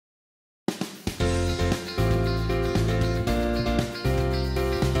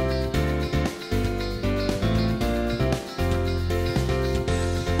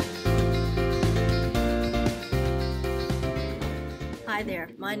Hi there,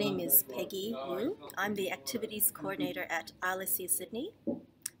 my name is Peggy Wu. I'm the Activities Coordinator at ILSC Sydney.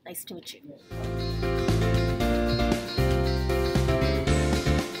 Nice to meet you.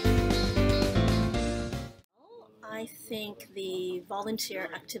 I think the volunteer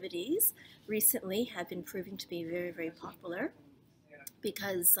activities recently have been proving to be very, very popular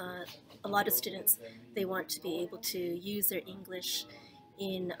because a lot of students, they want to be able to use their English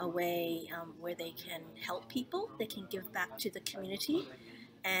in a way where they can help people, they can give back to the community,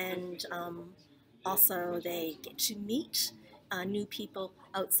 and also they get to meet new people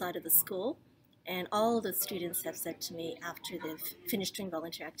outside of the school. And all of the students have said to me after they've finished doing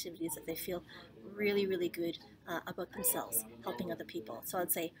volunteer activities that they feel really, really good about themselves, helping other people. So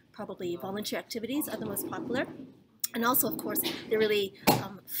I'd say probably volunteer activities are the most popular. And also, of course, they're really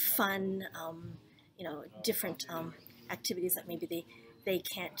fun, different activities that maybe they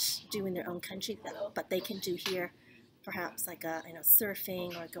can't do in their own country, but they can do here, perhaps like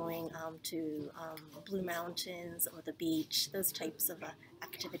surfing or going to Blue Mountains or the beach, those types of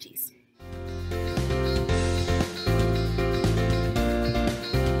activities.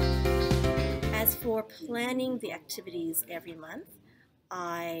 As for planning the activities every month,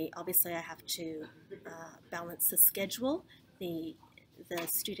 I have to balance the schedule, the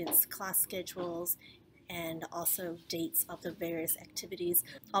students' class schedules, and also dates of the various activities.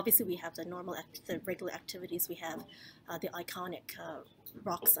 Obviously, we have the regular activities. We have the iconic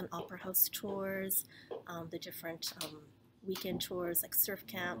Rocks and Opera House tours, the different weekend tours like Surf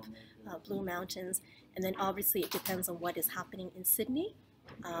Camp, Blue Mountains, and then obviously it depends on what is happening in Sydney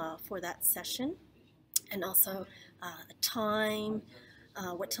for that session, and also time,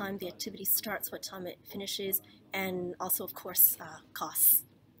 what time the activity starts, what time it finishes, and also, of course, costs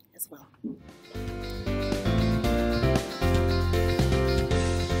as well.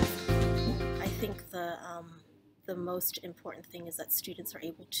 I think the most important thing is that students are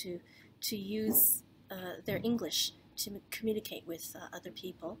able to use their English to communicate with other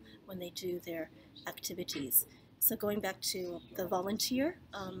people when they do their activities. So going back to the volunteer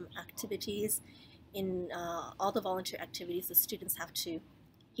activities, in all the volunteer activities, the students have to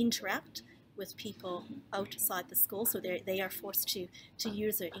interact with people outside the school, so they are forced to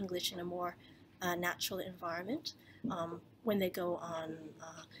use their English in a more natural environment. When they go on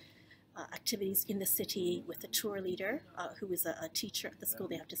activities in the city with the tour leader, who is a teacher at the school,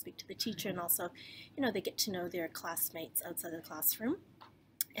 they have to speak to the teacher, and also, they get to know their classmates outside the classroom.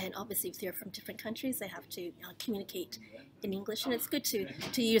 And obviously, if they're from different countries, they have to communicate in English, and it's good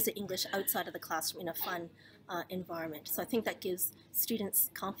to use the English outside of the classroom in a fun environment. So I think that gives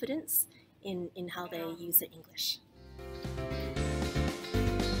students confidence in how they use the English.